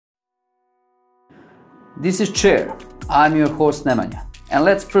This is Chair. I'm your host Nemanja. And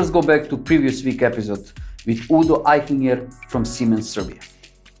let's first go back to previous week episode with Udo Eichinger from Siemens Serbia.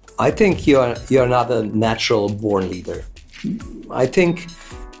 I think you're not a natural born leader. I think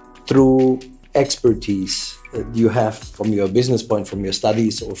through expertise you have from your business point, from your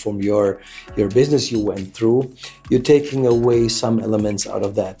studies or from your business you went through, you're taking away some elements out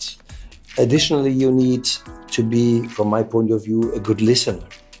of that. Additionally, you need to be, from my point of view, a good listener.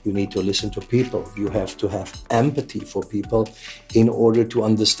 You need to listen to people. You have to have empathy for people in order to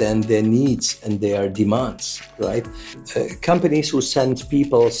understand their needs and their demands, right? Companies who send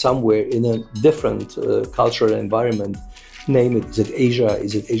people somewhere in a different cultural environment, name it, is it Asia,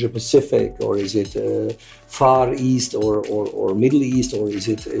 is it Asia Pacific, or is it Far East or Middle East, or is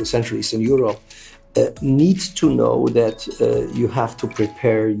it Central Eastern Europe, needs to know that you have to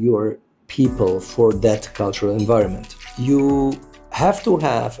prepare your people for that cultural environment. You have to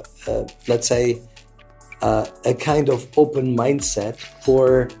have, let's say, a kind of open mindset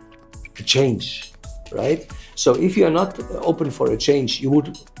for change, right? So if you are not open for a change, you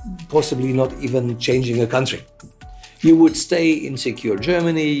would possibly not even changing a country. You would stay in secure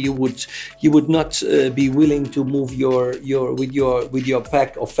Germany. You would not be willing to move with your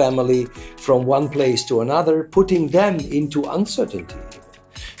pack of family from one place to another, putting them into uncertainty.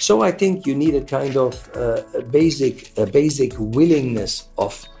 So I think you need a kind of a basic willingness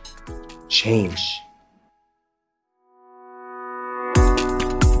of change.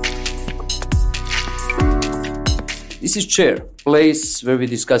 This is Chair, place where we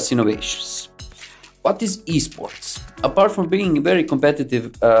discuss innovations. What is esports? Apart from being a very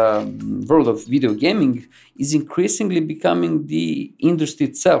competitive world of video gaming, is increasingly becoming the industry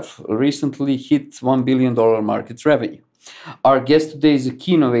itself. Recently hit $1 billion market revenue. Our guest today is a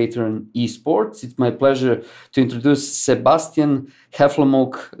key innovator in esports. It's my pleasure to introduce Sebastian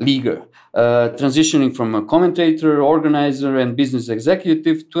Heflemok-Lieger, transitioning from a commentator, organizer, and business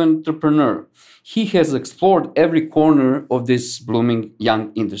executive to entrepreneur. He has explored every corner of this blooming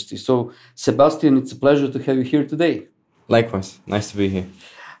young industry. So, Sebastian, it's a pleasure to have you here today. Likewise, nice to be here.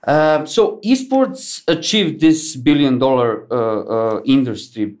 So, esports achieved this billion-dollar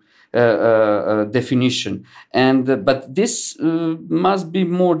industry definition, but this must be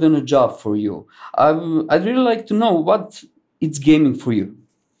more than a job for you. I'd really like to know what it's gaming for you.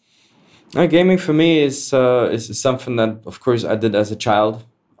 Gaming for me is something that, of course, I did as a child.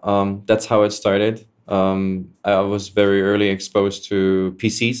 That's how it started. I was very early exposed to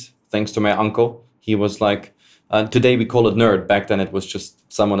PCs, thanks to my uncle. He was like, today we call it nerd. Back then it was just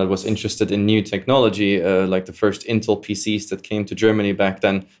someone that was interested in new technology, like the first Intel PCs that came to Germany back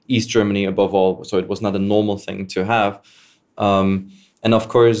then, East Germany above all. So it was not a normal thing to have. And of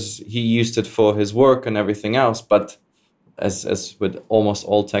course, he used it for his work and everything else. But as with almost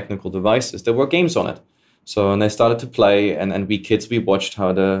all technical devices, there were games on it. So and I started to play, and we kids, we watched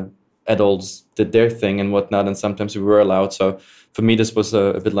how the adults did their thing and whatnot. And sometimes we were allowed. So for me, this was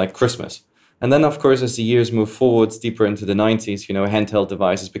a bit like Christmas. And then, of course, as the years moved forwards deeper into the 90s, handheld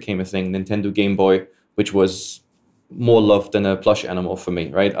devices became a thing. Nintendo Game Boy, which was more loved than a plush animal for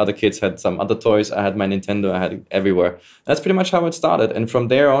me, right? Other kids had some other toys. I had my Nintendo. I had it everywhere. That's pretty much how it started. And from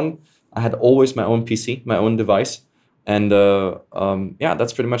there on, I had always my own PC, my own device. And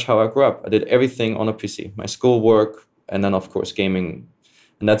that's pretty much how I grew up. I did everything on a PC, my schoolwork, and then, of course, gaming.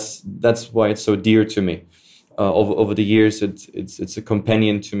 And that's why it's so dear to me. Over the years, it's a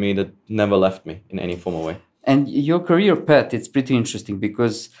companion to me that never left me in any formal way. And your career path, it's pretty interesting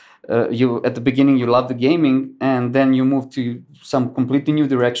because you at the beginning you loved the gaming and then you moved to some completely new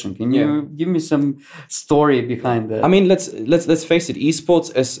direction. Can you give me some story behind that? I mean, let's face it. Esports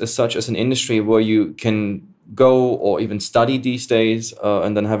as such as an industry where you can go or even study these days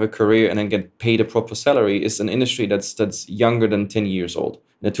and then have a career and then get paid a proper salary is an industry that's younger than 10 years old.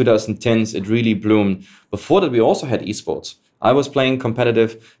 In the 2010s, it really bloomed. Before that, we also had esports. I was playing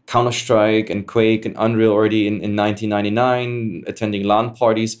competitive Counter-Strike and Quake and Unreal already in 1999, attending LAN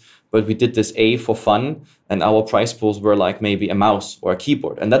parties. But we did this for fun, and our prize pools were like maybe a mouse or a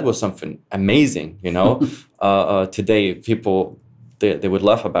keyboard. And that was something amazing, Today, people, they would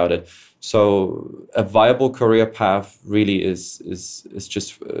laugh about it. So a viable career path really is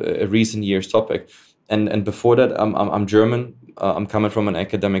just a recent year's topic. And before that, I'm German. I'm coming from an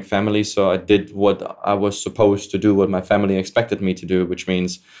academic family, so I did what I was supposed to do, what my family expected me to do, which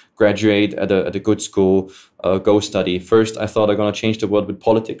means graduate at a good school, go study. First, I thought I'm going to change the world with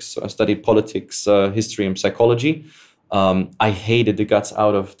politics. So I studied politics, history, and psychology. I hated the guts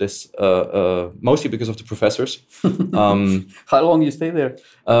out of this, mostly because of the professors. How long you stay there?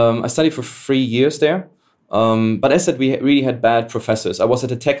 I studied for 3 years there. But as I said, we really had bad professors. I was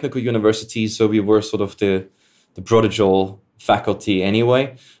at a technical university, so we were sort of the prodigal faculty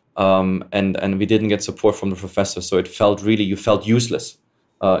anyway. And we didn't get support from the professor. So it felt really, you felt useless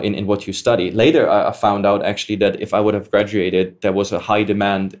in what you study. Later, I found out actually that if I would have graduated, there was a high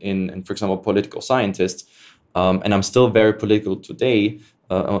demand in for example, political scientists. And I'm still very political today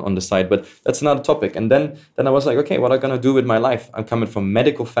on the side, but that's another topic. And then I was like, okay, what am I going to do with my life? I'm coming from a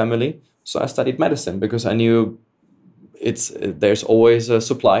medical family. So I studied medicine because I knew there's always a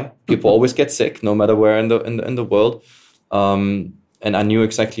supply. People always get sick, no matter where in the world. And I knew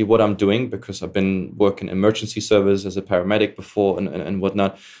exactly what I'm doing because I've been working emergency service as a paramedic before and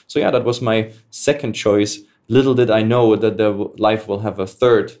whatnot. So yeah, that was my second choice. Little did I know that life will have a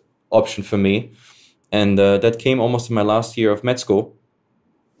third option for me. And that came almost in my last year of med school.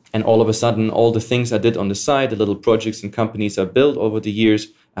 And all of a sudden, all the things I did on the side, the little projects and companies I built over the years,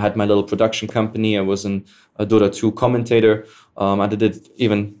 I had my little production company. I was a Dota 2 commentator. I did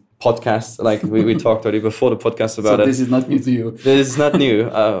even podcasts, like we talked already before the podcast about it. So this is not new to you. This is not new.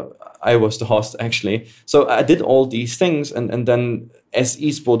 I was the host, actually. So I did all these things. And then as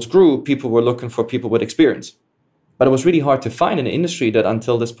esports grew, people were looking for people with experience. But it was really hard to find an industry that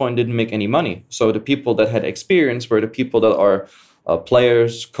until this point didn't make any money. So the people that had experience were the people that are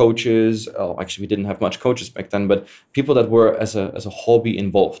players, coaches. Actually, we didn't have much coaches back then, but people that were as a hobby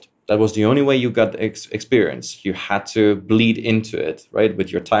involved. That was the only way you got experience. You had to bleed into it, right?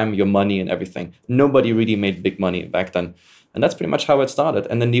 With your time, your money, and everything. Nobody really made big money back then. And that's pretty much how it started.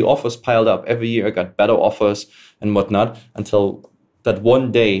 And then the offers piled up. Every year I got better offers and whatnot until that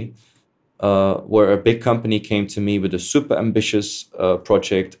one day where a big company came to me with a super ambitious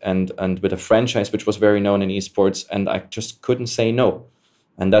project and with a franchise which was very known in esports, and I just couldn't say no.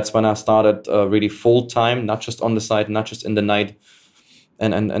 And that's when I started really full time, not just on the side, not just in the night.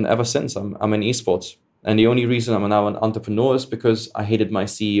 And ever since, I'm in esports. And the only reason I'm now an entrepreneur is because I hated my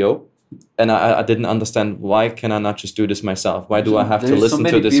CEO. And I didn't understand, why can I not just do this myself? Why do I have to listen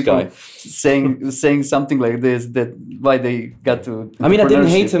to this guy? Saying something like this, that why they got to I mean, I didn't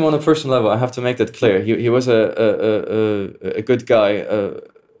hate him on a personal level. I have to make that clear. He was a good guy.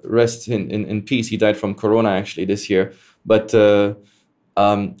 Rest in peace. He died from corona actually this year. But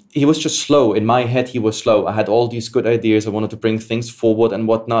he was just slow. In my head, he was slow. I had all these good ideas. I wanted to bring things forward and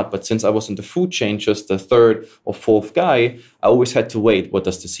whatnot. But since I was in the food chain, just the third or fourth guy, I always had to wait. What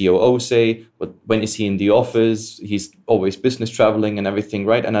does the COO say? When is he in the office? He's always business traveling and everything,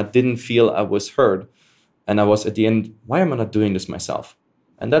 right? And I didn't feel I was heard. And I was at the end, why am I not doing this myself?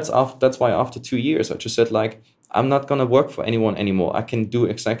 And that's why after 2 years, I just said, like, I'm not going to work for anyone anymore. I can do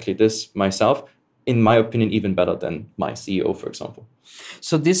exactly this myself. In my opinion, even better than my CEO, for example.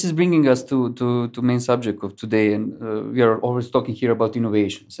 So this is bringing us to main subject of today, and we are always talking here about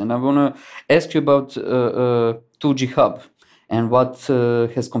innovations. And I want to ask you about 2G Hub and what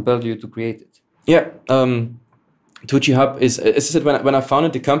has compelled you to create it. Yeah, 2G Hub is, as I said, when I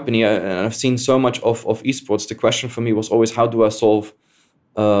founded the company, and I've seen so much of esports, the question for me was always, how do I solve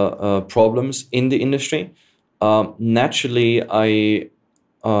problems in the industry? Naturally, I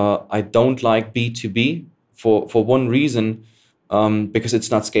don't like B2B for one reason, because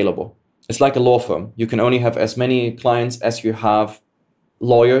it's not scalable. It's like a law firm. You can only have as many clients as you have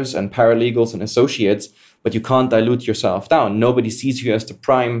lawyers and paralegals and associates, but you can't dilute yourself down. Nobody sees you as the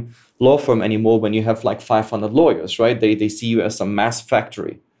prime law firm anymore when you have like 500 lawyers, right? They see you as a mass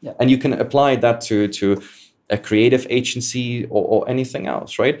factory. Yeah. And you can apply that to a creative agency or anything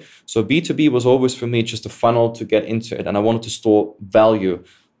else, right? So B2B was always for me just a funnel to get into it. And I wanted to store value,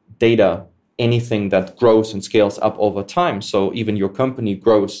 data, anything that grows and scales up over time. So even your company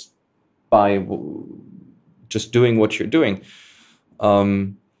grows by just doing what you're doing.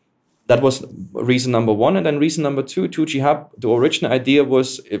 That was reason number one. And then reason number two, 2G Hub, the original idea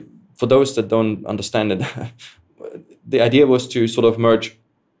was, for those that don't understand it, the idea was to sort of merge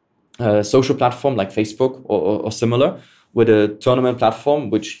a social platform like Facebook or similar with a tournament platform,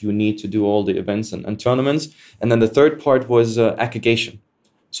 which you need to do all the events and tournaments. And then the third part was aggregation.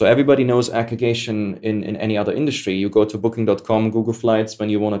 So everybody knows aggregation in any other industry. You go to booking.com, Google Flights when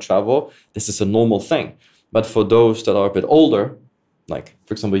you want to travel. This is a normal thing. But for those that are a bit older, like,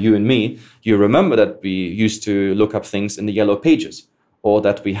 for example, you and me, you remember that we used to look up things in the yellow pages, or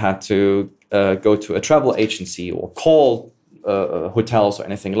that we had to go to a travel agency or call hotels or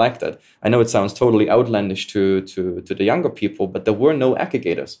anything like that. I know it sounds totally outlandish to the younger people, but there were no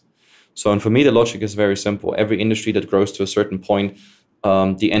aggregators. So, and for me, the logic is very simple. Every industry that grows to a certain point,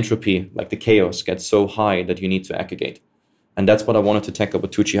 the entropy, like the chaos, gets so high that you need to aggregate. And that's what I wanted to tackle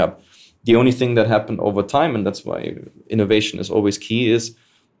with 2G Hub. The only thing that happened over time, and that's why innovation is always key, is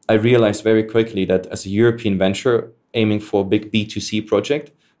I realized very quickly that as a European venture aiming for a big B2C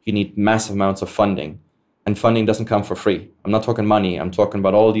project, you need massive amounts of funding. And funding doesn't come for free. I'm not talking money. I'm talking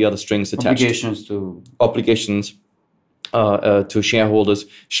about all the other strings attached. Obligations to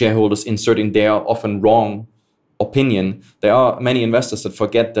shareholders inserting their often wrong opinion. There are many investors that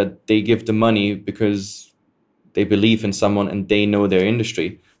forget that they give the money because they believe in someone and they know their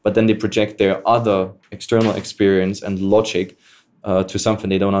industry, but then they project their other external experience and logic to something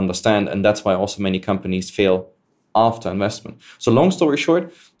they don't understand. And that's why also many companies fail after investment. So long story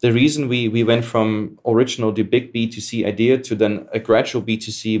short, the reason we went from original, the big B2C idea to then a gradual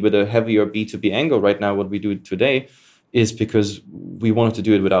B2C with a heavier B2B angle right now, what we do today, is because we wanted to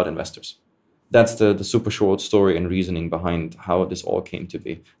do it without investors. That's the super short story and reasoning behind how this all came to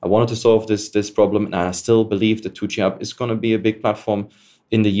be. I wanted to solve this problem, and I still believe that Tucci Up is going to be a big platform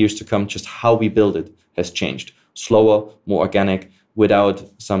in the years to come. Just how we build it has changed. Slower, more organic, without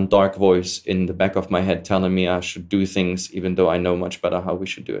some dark voice in the back of my head telling me I should do things, even though I know much better how we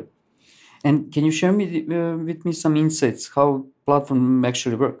should do it. And can you share with me some insights how platform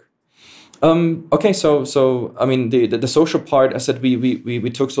actually work? Okay, so I mean the social part. I said we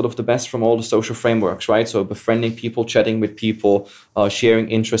took sort of the best from all the social frameworks, right? So befriending people, chatting with people, sharing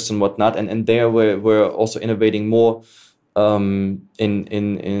interests and whatnot, and there we're also innovating more in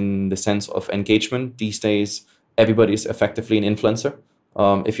the sense of engagement. These days, everybody is effectively an influencer.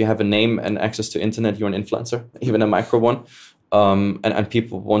 If you have a name and access to internet, you're an influencer, even a micro one. And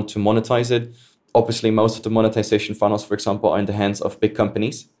people want to monetize it. Obviously, most of the monetization funnels, for example, are in the hands of big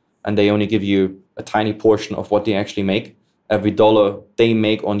companies, and they only give you a tiny portion of what they actually make. Every dollar they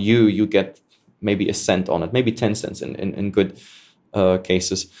make on you, you get maybe a cent on it, maybe 10 cents in good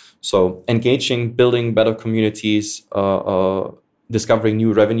cases. So engaging, building better communities, discovering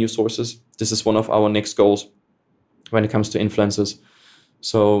new revenue sources. This is one of our next goals when it comes to influencers.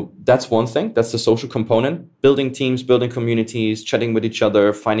 So that's one thing. That's the social component. Building teams, building communities, chatting with each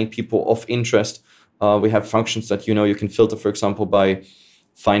other, finding people of interest. We have functions that, you can filter, for example, by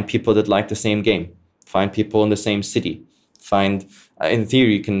find people that like the same game, find people in the same city, in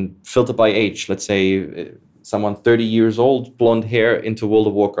theory, you can filter by age. Let's say someone 30 years old, blonde hair, into World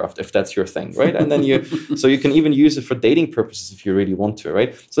of Warcraft, if that's your thing, right? And then so you can even use it for dating purposes if you really want to,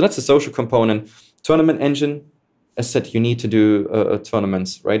 right? So that's the social component. Tournament engine. As said, you need to do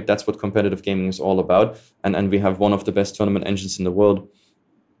tournaments, right? That's what competitive gaming is all about. And we have one of the best tournament engines in the world.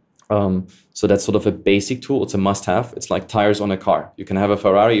 So that's sort of a basic tool. It's a must-have. It's like tires on a car. You can have a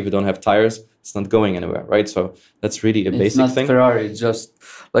Ferrari. If you don't have tires, it's not going anywhere, right? So that's really a basic thing. It's not Ferrari. It's just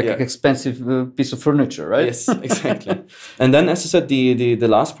like an expensive piece of furniture, right? Yes, exactly. And then, as I said, the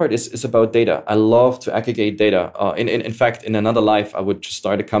last part is about data. I love to aggregate data. In fact, in another life, I would just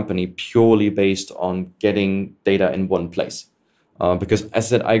start a company purely based on getting data in one place. Because, as I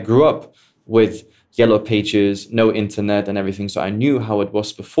said, I grew up with yellow pages, no internet and everything. So I knew how it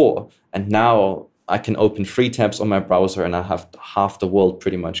was before. And now I can open 3 tabs on my browser and I have half the world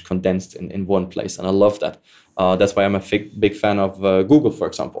pretty much condensed in one place. And I love that. That's why I'm a big fan of Google, for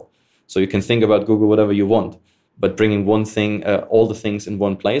example. So you can think about Google whatever you want, but bringing one thing, all the things in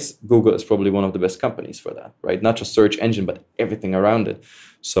one place, Google is probably one of the best companies for that, right? Not just search engine, but everything around it.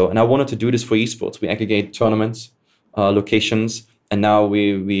 So, and I wanted to do this for esports. We aggregate tournaments, locations, and now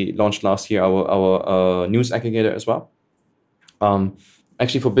we launched last year our news aggregator as well.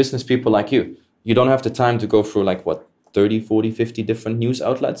 Actually, for business people like you don't have the time to go through 30, 40, 50 different news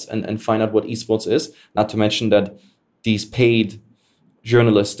outlets and find out what esports is. Not to mention that these paid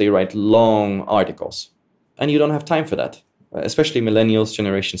journalists, they write long articles. And you don't have time for that. Especially millennials,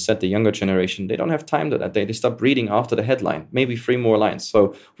 Generation Z, the younger generation, they don't have time for that. They stop reading after the headline, maybe 3 more lines.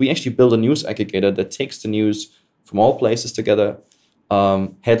 So we actually build a news aggregator that takes the news from all places together.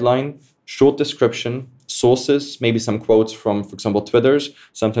 Headline, short description, sources, maybe some quotes from, for example, Twitter's.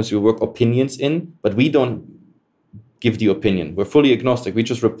 Sometimes we work opinions in, but we don't give the opinion. We're fully agnostic. We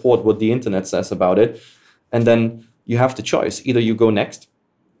just report what the internet says about it. And then you have the choice. Either you go next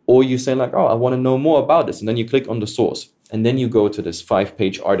or you say I want to know more about this. And then you click on the source. And then you go to this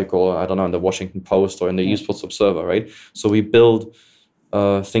 5-page article, I don't know, in the Washington Post or in the eSports Observer, right? So we build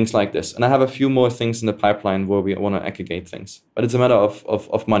things like this. And I have a few more things in the pipeline where we want to aggregate things. But it's a matter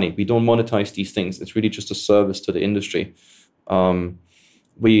of money. We don't monetize these things. It's really just a service to the industry.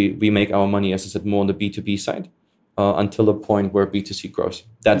 We make our money, as I said, more on the B2B side until the point where B2C grows.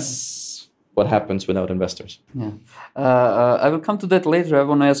 That's what happens without investors. Yeah, I will come to that later. I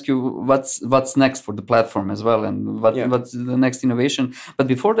want to ask you what's next for the platform as well, and what's the next innovation. But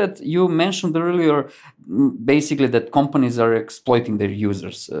before that, you mentioned earlier basically that companies are exploiting their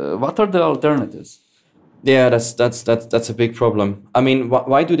users. What are the alternatives? Yeah, that's a big problem. I mean,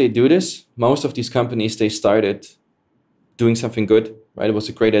 why do they do this? Most of these companies, they started doing something good, right? It was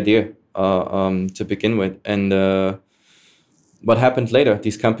a great idea to begin with, and what happened later?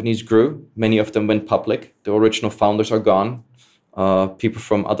 These companies grew. Many of them went public. The original founders are gone. People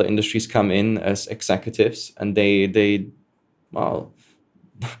from other industries come in as executives, and well,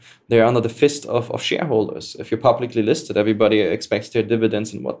 they're under the fist of shareholders. If you're publicly listed, everybody expects their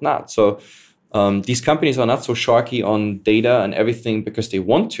dividends and whatnot. So these companies are not so sharky on data and everything because they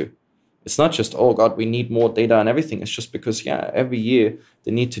want to. It's not just, oh God, we need more data and everything. It's just because, every year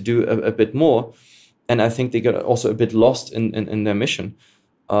they need to do a bit more. And I think they get also a bit lost in their mission.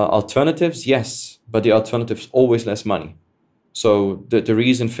 Alternatives, yes, but the alternative's always less money. So the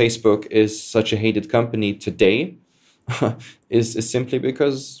reason Facebook is such a hated company today is simply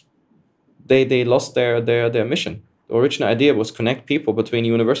because they lost their mission. The original idea was connect people between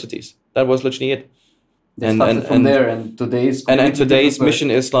universities. That was literally it. Today's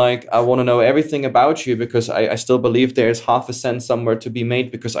mission is like, I want to know everything about you because I still believe there's half a cent somewhere to be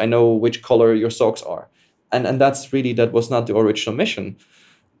made because I know which color your socks are. And that was not the original mission.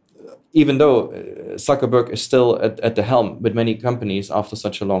 Even though Zuckerberg is still at the helm with many companies after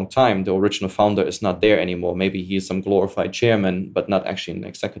such a long time, the original founder is not there anymore. Maybe he's some glorified chairman, but not actually in an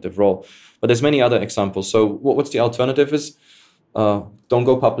executive role. But there's many other examples. So what's the alternative is, don't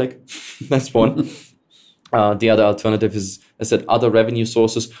go public. That's one. The other alternative is, I said, other revenue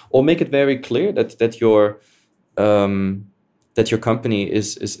sources, or make it very clear that your company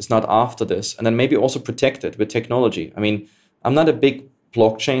is not after this, and then maybe also protect it with technology. I mean, I'm not a big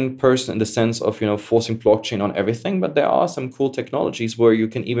blockchain person in the sense of forcing blockchain on everything, but there are some cool technologies where you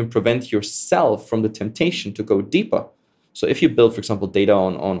can even prevent yourself from the temptation to go deeper. So if you build, for example, data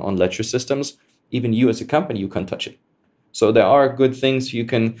on ledger systems, even you as a company, you can't touch it. So there are good things you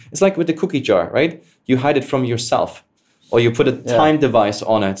can. It's like with the cookie jar, right? You hide it from yourself, or you put a time device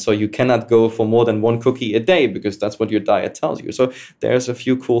on it, so you cannot go for more than one cookie a day because that's what your diet tells you. So there's a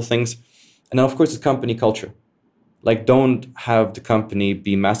few cool things, and then of course it's company culture. Like, don't have the company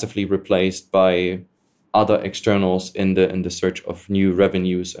be massively replaced by other externals in the search of new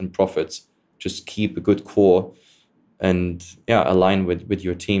revenues and profits. Just keep a good core, and align with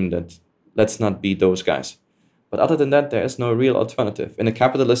your team. That let's not be those guys. But other than that, there is no real alternative. In a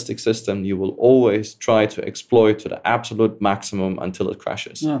capitalistic system, you will always try to exploit to the absolute maximum until it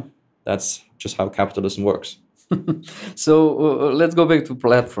crashes. Yeah. That's just how capitalism works. So let's go back to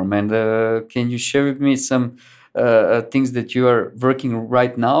platform. And can you share with me some things that you are working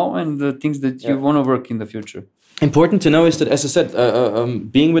right now and the things that you want to work in the future? Important to know is that, as I said,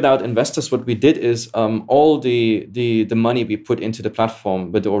 being without investors, what we did is all the money we put into the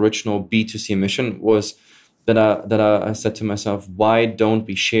platform with the original B2C mission was that I said to myself, why don't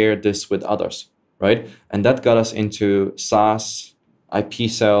we share this with others, right? And that got us into SaaS, IP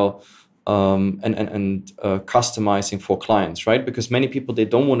sell, and customizing for clients, right? Because many people, they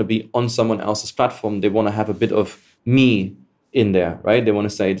don't want to be on someone else's platform. They want to have a bit of me in there, right? They want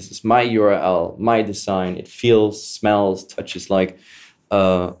to say, this is my URL, my design. It feels, smells, touches like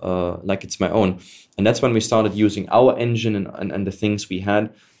it's my own. And that's when we started using our engine and the things we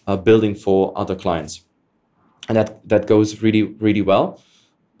had building for other clients. And that goes really, really well.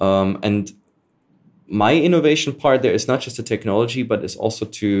 And my innovation part there is not just the technology, but it's also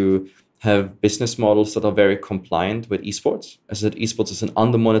to have business models that are very compliant with esports. As I said, esports is an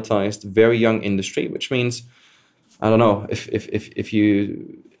under-monetized, very young industry, which means, I don't know, if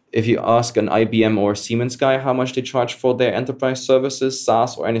you ask an IBM or Siemens guy how much they charge for their enterprise services,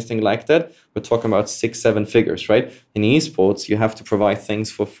 SaaS or anything like that, we're talking about 6-7 figures, right? In esports, you have to provide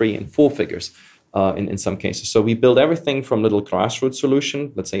things for free in 4 figures. In some cases. So we build everything from little grassroots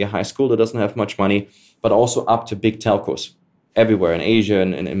solution, let's say a high school that doesn't have much money, but also up to big telcos everywhere in Asia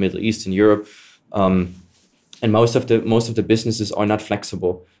and in Middle East and Europe. And most of the businesses are not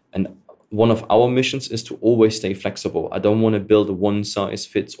flexible. And one of our missions is to always stay flexible. I don't want to build a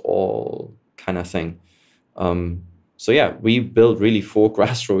one-size-fits-all kind of thing. So we build really for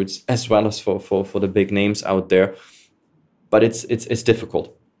grassroots as well as for the big names out there. But it's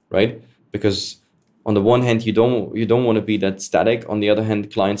difficult, right? Because on the one hand, you don't want to be that static. On the other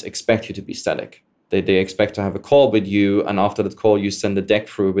hand, clients expect you to be static. They expect to have a call with you, and after that call, you send a deck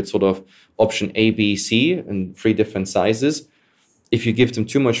through with sort of option A, B, C in 3 different sizes. If you give them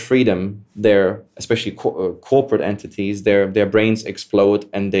too much freedom, especially corporate entities, their brains explode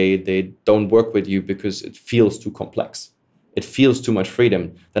and they don't work with you because it feels too complex. It feels too much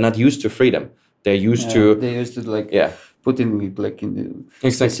freedom. They're not used to freedom. They're used to put in like in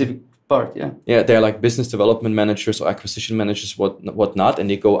the specific part, yeah. Yeah, they're like business development managers or acquisition managers, whatnot, and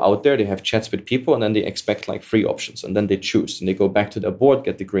they go out there, they have chats with people, and then they expect like 3 options, and then they choose, and they go back to their board,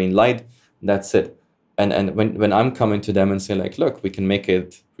 get the green light, and that's it. And when I'm coming to them and say like, look, we can make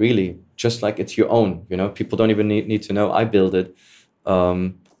it really just like it's your own, you know, people don't even need to know I build it.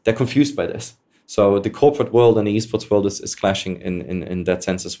 They're confused by this. So the corporate world and the esports world is clashing in that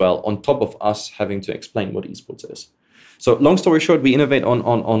sense as well, on top of us having to explain what esports is. So long story short, we innovate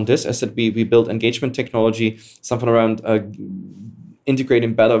on this. As I said, we build engagement technology, something around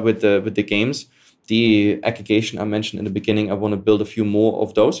integrating better with the games. The aggregation I mentioned in the beginning, I want to build a few more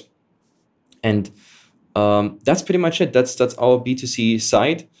of those. And that's pretty much it. That's our B2C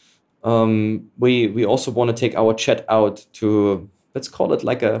side. We also want to take our chat out to, let's call it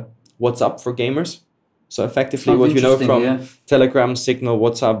like a WhatsApp for gamers. So effectively, what you know from Telegram, Signal,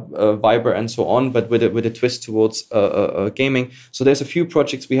 WhatsApp, Viber, and so on, but with a twist towards gaming. So there's a few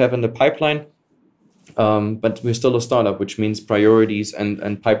projects we have in the pipeline, but we're still a startup, which means priorities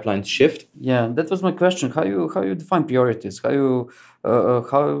and pipelines shift. Yeah, that was my question. How you define priorities? How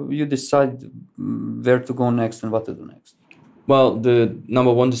you decide where to go next and what to do next? Well, the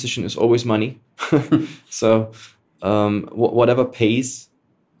number one decision is always money. So whatever pays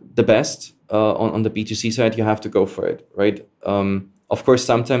the best. On the B2C side, you have to go for it, right? Of course,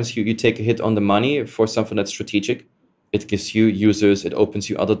 sometimes you take a hit on the money for something that's strategic. It gives you users, it opens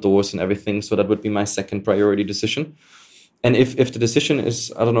you other doors and everything. So that would be my second priority decision. And if the decision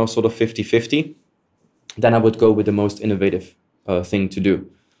is, I don't know, sort of 50-50, then I would go with the most innovative thing to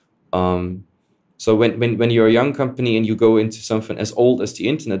do. So when you're a young company and you go into something as old as the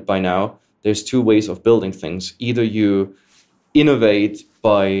internet by now, there's 2 ways of building things. Either you innovate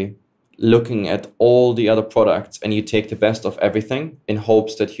by looking at all the other products and you take the best of everything in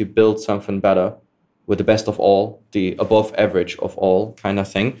hopes that you build something better with the best of all, the above average of all kind of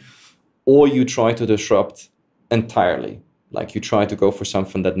thing, or you try to disrupt entirely. Like you try to go for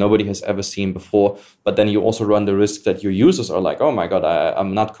something that nobody has ever seen before, but then you also run the risk that your users are like, oh my God,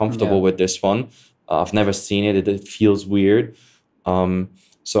 I'm not comfortable with this one. I've never seen it. It feels weird.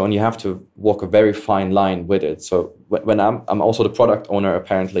 And you have to walk a very fine line with it. So when I'm also the product owner,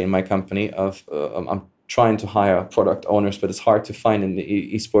 apparently, in my company. I'm trying to hire product owners, but it's hard to find in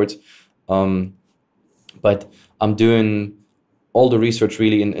the esports. But I'm doing all the research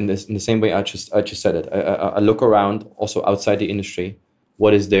really in the same way I just said it. I look around also outside the industry.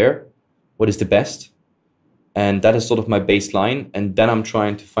 What is there? What is the best? And that is sort of my baseline. And then I'm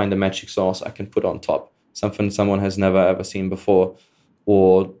trying to find the magic sauce I can put on top. Something someone has never ever seen before,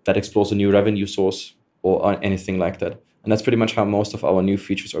 or that explores a new revenue source, or anything like that. And that's pretty much how most of our new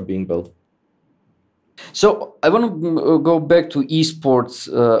features are being built. So I want to go back to esports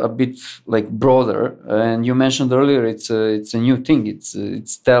a bit like broader. And you mentioned earlier it's a new thing.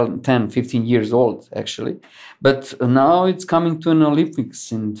 It's 10, 15 years old actually. But now it's coming to an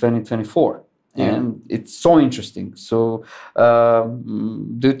Olympics in 2024. Yeah. And it's so interesting. So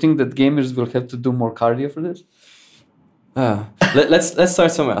do you think that gamers will have to do more cardio for this? Let's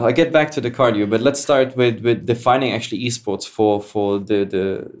start somewhere. I'll get back to the cardio, but let's start with defining actually esports for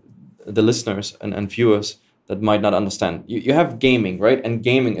the listeners and viewers that might not understand. You have gaming, right? And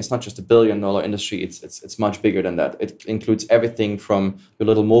gaming is not just a $1 billion industry. It's much bigger than that. It includes everything from your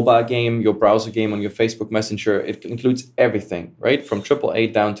little mobile game, your browser game on your Facebook Messenger. It includes everything, right? From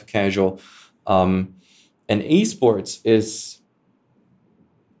AAA down to casual. And esports is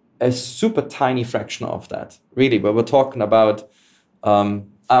a super tiny fraction of that, really. But we're talking about,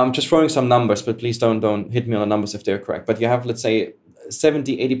 I'm just throwing some numbers, but please don't hit me on the numbers if they're correct. But you have, let's say,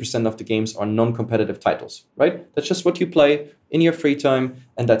 70-80% of the games are non-competitive titles, right? That's just what you play in your free time,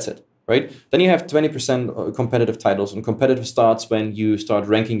 and that's it, right? Then you have 20% competitive titles, and competitive starts when you start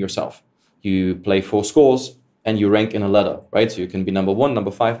ranking yourself. You play for scores, and you rank in a ladder, right? So you can be number 1,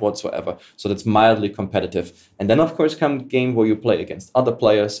 number 5, whatsoever. So that's mildly competitive. And then, of course, comes a game where you play against other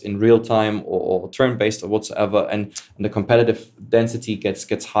players in real time or turn-based or whatsoever, and the competitive density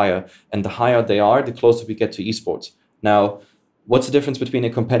gets higher. And the higher they are, the closer we get to esports. Now, what's the difference between a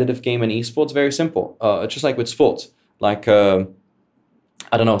competitive game and esports? Very simple. Just like with sports. Like, I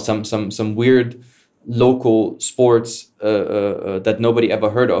don't know, some weird local sports that nobody ever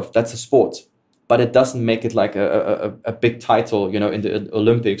heard of. That's a sport. But it doesn't make it like a big title, you know, in the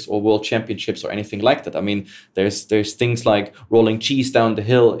Olympics or World Championships or anything like that. I mean, there's things like rolling cheese down the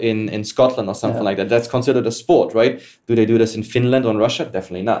hill in Scotland or something like that. That's considered a sport, right? Do they do this in Finland or in Russia?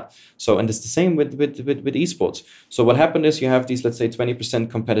 Definitely not. So, and it's the same with esports. So what happened is you have these, let's say, 20%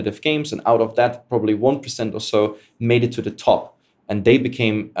 competitive games, and out of that, probably 1% or so made it to the top. And they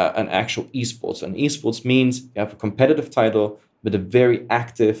became an actual esports. And esports means you have a competitive title with a very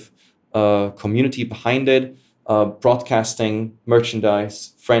active community behind it, broadcasting,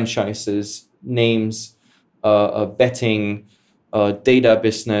 merchandise, franchises, names, betting, data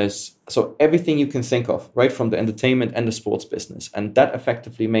business. So everything you can think of, right, from the entertainment and the sports business. And that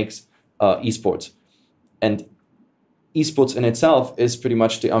effectively makes esports. And esports in itself is pretty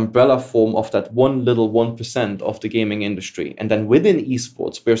much the umbrella form of that one little 1% of the gaming industry. And then within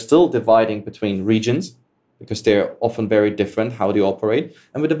esports, we're still dividing between regions, because they're often very different how they operate,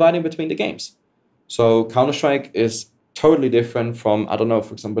 and we're dividing between the games. So Counter-Strike is totally different from, I don't know,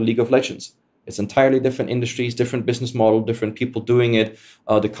 for example, League of Legends. It's entirely different industries, different business model, different people doing it.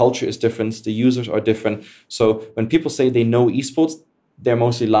 The culture is different, the users are different. So when people say they know esports, they're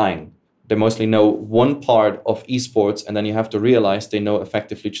mostly lying. They mostly know one part of esports, and then you have to realize they know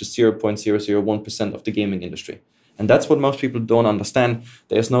effectively just 0.001% of the gaming industry. And that's what most people don't understand.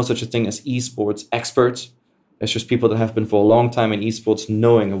 There's no such a thing as esports experts. It's just people that have been for a long time in esports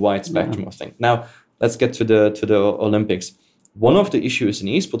knowing a wide spectrum of things. Now, let's get to the Olympics. One of the issues in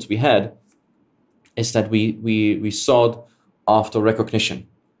esports we had is that we sought after recognition,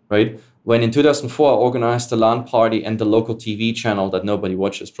 right? When in 2004 I organized the LAN party and the local TV channel that nobody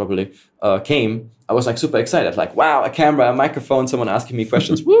watches probably came, I was like super excited, like, wow, a camera, a microphone, someone asking me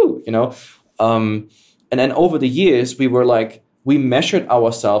questions, woo, you know? And then over the years, we measured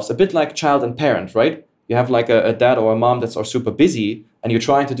ourselves a bit like child and parent, right? You have like a dad or a mom that's super busy, and you're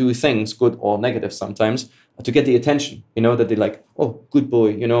trying to do things, good or negative sometimes, to get the attention, you know, that they're like, oh, good boy,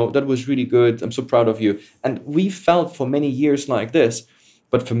 you know, that was really good. I'm so proud of you. And we felt for many years like this.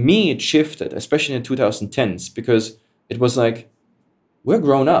 But for me, it shifted, especially in the 2010s, because it was like, we're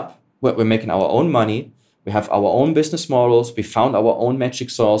grown up. We're making our own money. We have our own business models. We found our own magic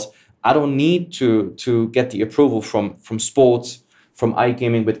sauce. I don't need to get the approval from sports, from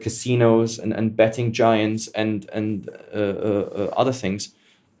iGaming with casinos and betting giants and other things.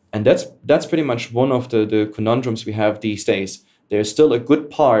 And that's pretty much one of the conundrums we have these days. There's still a good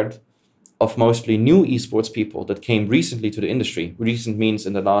part of mostly new esports people that came recently to the industry. Recent means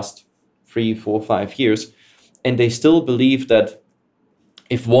in the last 3, 4, 5 years. And they still believe that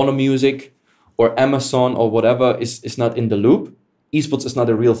if Warner Music or Amazon or whatever is not in the loop, esports is not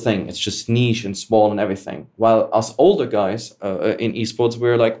a real thing. It's just niche and small and everything. While us older guys in esports,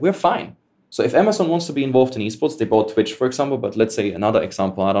 we're fine. So if Amazon wants to be involved in esports, they bought Twitch, for example, but let's say another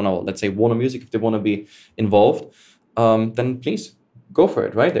example, I don't know, let's say Warner Music, if they want to be involved, then please go for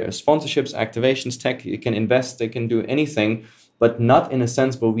it, right? There are sponsorships, activations, tech, you can invest, they can do anything, but not in a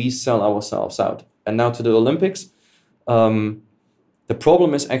sense where we sell ourselves out. And now to the Olympics, the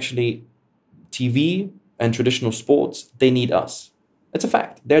problem is actually TV and traditional sports, they need us. It's a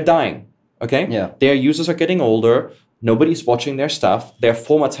fact. They're dying, okay? Yeah. Their users are getting older. Nobody's watching their stuff. Their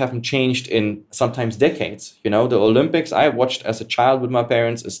formats haven't changed in sometimes decades. You know, the Olympics I watched as a child with my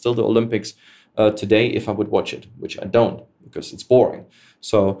parents is still the Olympics today if I would watch it, which I don't because it's boring.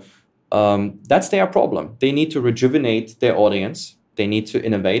 So that's their problem. They need to rejuvenate their audience. They need to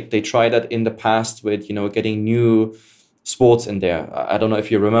innovate. They tried that in the past with, you know, getting new sports in there. I don't know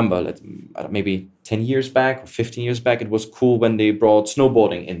if you remember, maybe 10 years back or 15 years back, it was cool when they brought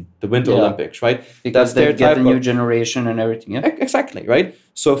snowboarding in the Winter Olympics, right? Because they get the new generation and everything. Yeah, exactly, right?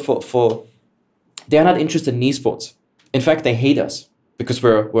 So for they're not interested in esports. In fact, they hate us because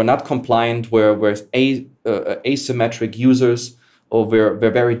we're not compliant. We're asymmetric users, or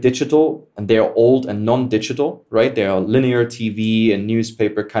we're very digital, and they're old and non-digital, right? They are linear TV and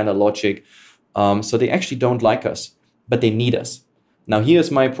newspaper kind of logic. So they actually don't like us, but they need us. Now,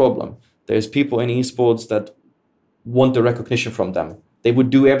 here's my problem. There's people in esports that want the recognition from them. They would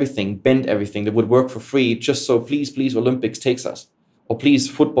do everything, bend everything. They would work for free just so please, Olympics takes us. Or please,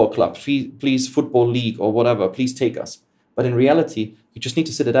 football club, please, football league or whatever, please take us. But in reality, you just need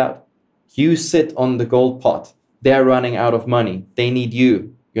to sit it out. You sit on the gold pot. They're running out of money. They need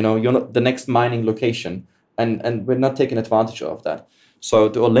you. You know, you're not the next mining location. And we're not taking advantage of that. So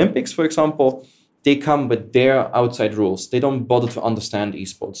the Olympics, for example, they come with their outside rules. They don't bother to understand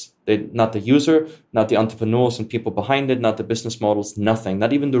esports. They're not the user, not the entrepreneurs and people behind it, not the business models, nothing,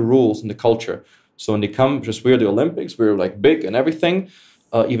 not even the rules and the culture. So when they come, just we're the Olympics, we're like big and everything,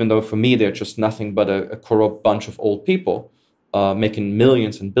 even though for me, they're just nothing but a corrupt bunch of old people making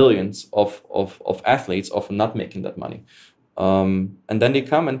millions and billions of athletes of not making that money. And then they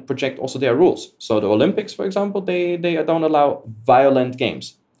come and project also their rules. So the Olympics, for example, they don't allow violent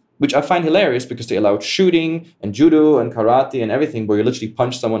games, which I find hilarious because they allowed shooting and judo and karate and everything where you literally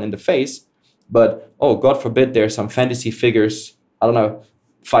punch someone in the face. But, oh, God forbid, there's some fantasy figures, I don't know,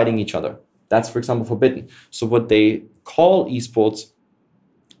 fighting each other. That's, for example, forbidden. So what they call esports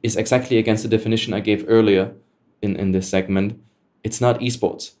is exactly against the definition I gave earlier in this segment. It's not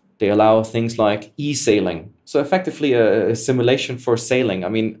esports. They allow things like e-sailing. So effectively a simulation for sailing. I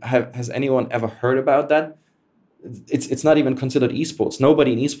mean, has anyone ever heard about that? It's not even considered esports.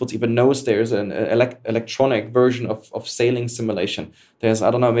 Nobody in esports even knows there's an electronic version of sailing simulation. There's, I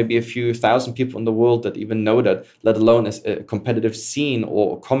don't know, maybe a few thousand people in the world that even know that, let alone as a competitive scene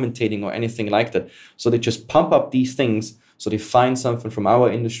or commentating or anything like that. So they just pump up these things. So they find something from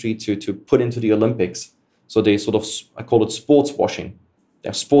our industry to put into the Olympics. So they sort of, I call it sports washing.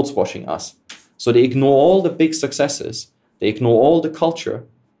 They're sports washing us. So they ignore all the big successes. They ignore all the culture.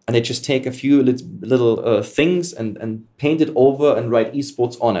 And they just take a few little things and paint it over and write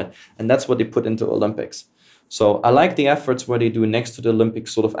esports on it. And that's what they put into Olympics. So I like the efforts where they do next to the Olympic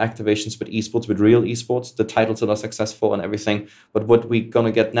sort of activations with esports, with real esports, the titles that are successful and everything. But what we're going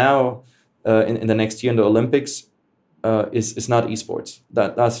to get now in the next year in the Olympics is not esports.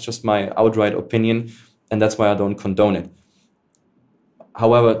 That's just my outright opinion. And that's why I don't condone it.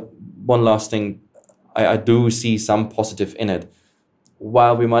 However, one last thing, I do see some positive in it.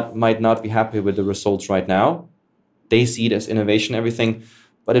 While we might not be happy with the results right now, they see it as innovation, everything,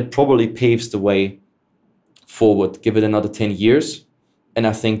 but it probably paves the way forward. Give it another 10 years, and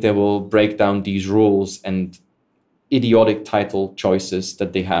I think they will break down these rules and idiotic title choices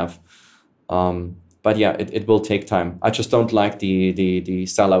that they have. But yeah, it will take time. I just don't like the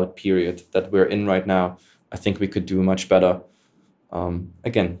sellout period that we're in right now. I think we could do much better.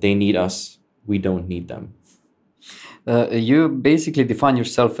 Again, they need us. We don't need them. You basically define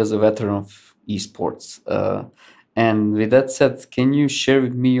yourself as a veteran of esports. And with that said, can you share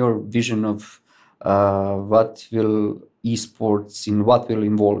with me your vision of what will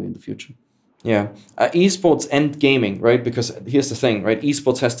involve in the future? Yeah, esports and gaming, right? Because here's the thing, right?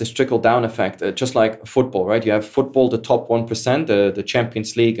 Esports has this trickle-down effect, just like football, right? You have football, the top 1%, the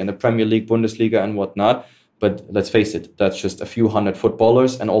Champions League and the Premier League, Bundesliga and whatnot. But let's face it, that's just a few hundred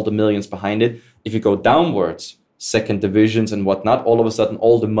footballers and all the millions behind it. If you go downwards, second divisions and whatnot, all of a sudden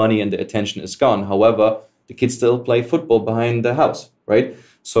all the money and the attention is gone. However, the kids still play football behind the house, right?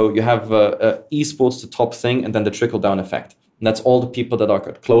 So you have esports, the top thing, and then the trickle-down effect. And that's all the people that are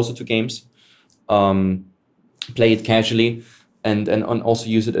closer to games, play it casually, and also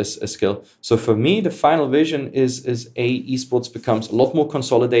use it as a skill. So for me, the final vision is esports becomes a lot more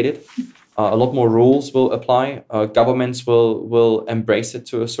consolidated. A lot more rules will apply. Governments will embrace it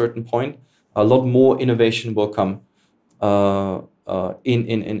to a certain point. A lot more innovation will come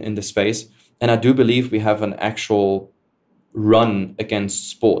in the space. And I do believe we have an actual run against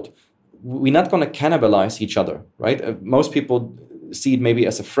sport. We're not going to cannibalize each other, right? Most people see it maybe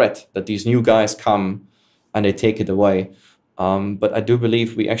as a threat that these new guys come and they take it away. But I do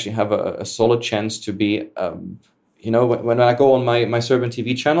believe we actually have a solid chance to be... when I go on my Serbian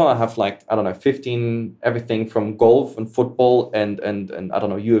TV channel, I have 15 everything from golf and football and I don't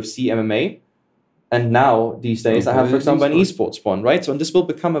know, UFC, MMA. And now these days I have, for example, an esports one, right? So and this will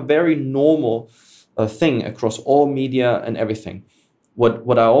become a very normal thing across all media and everything.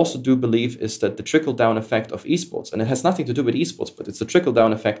 What I also do believe is that the trickle-down effect of esports, and it has nothing to do with esports, but it's the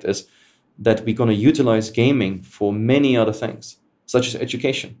trickle-down effect is that we're going to utilize gaming for many other things, such as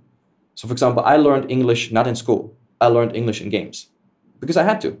education. So for example, I learned English not in school. I learned English in games because I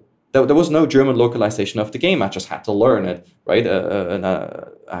had to. There was no German localization of the game. I just had to learn it, right? And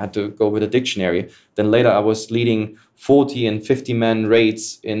I had to go with a dictionary. Then later I was leading 40 and 50-man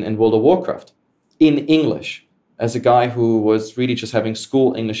raids in World of Warcraft in English as a guy who was really just having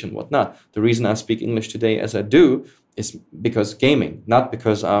school English and whatnot. The reason I speak English today as I do is because gaming, not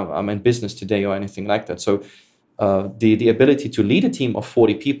because I'm in business today or anything like that. So the ability to lead a team of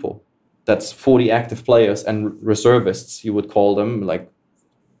 40 people, that's 40 active players and reservists, you would call them, like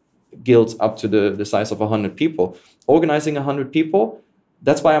guilds up to the size of 100 people. Organizing 100 people,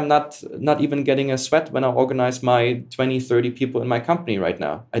 that's why I'm not even getting a sweat when I organize my 20, 30 people in my company right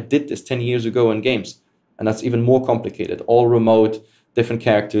now. I did this 10 years ago in games, and that's even more complicated. All remote, different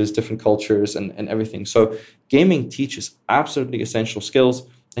characters, different cultures, and everything. So gaming teaches absolutely essential skills,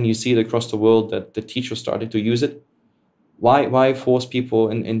 and you see it across the world that the teachers started to use it. Why force people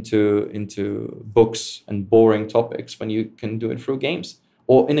into books and boring topics when you can do it through games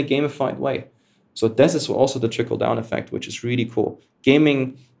or in a gamified way? So this is also the trickle-down effect, which is really cool.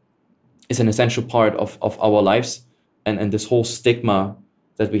 Gaming is an essential part of our lives, and this whole stigma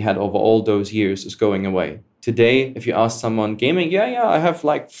that we had over all those years is going away. Today, if you ask someone, gaming, yeah, I have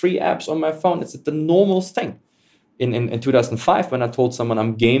like 3 apps on my phone. It's the normal thing. In 2005, when I told someone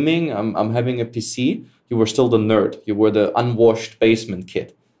I'm gaming, I'm having a PC, you were still the nerd. You were the unwashed basement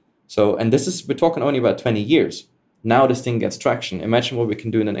kid. So, and we're talking only about 20 years. Now this thing gets traction. Imagine what we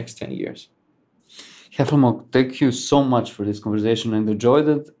can do in the next 10 years. Herflamok, thank you so much for this conversation and enjoyed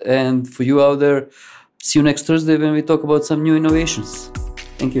it. And for you out there, see you next Thursday when we talk about some new innovations.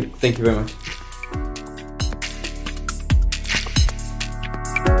 Thank you. Thank you very much.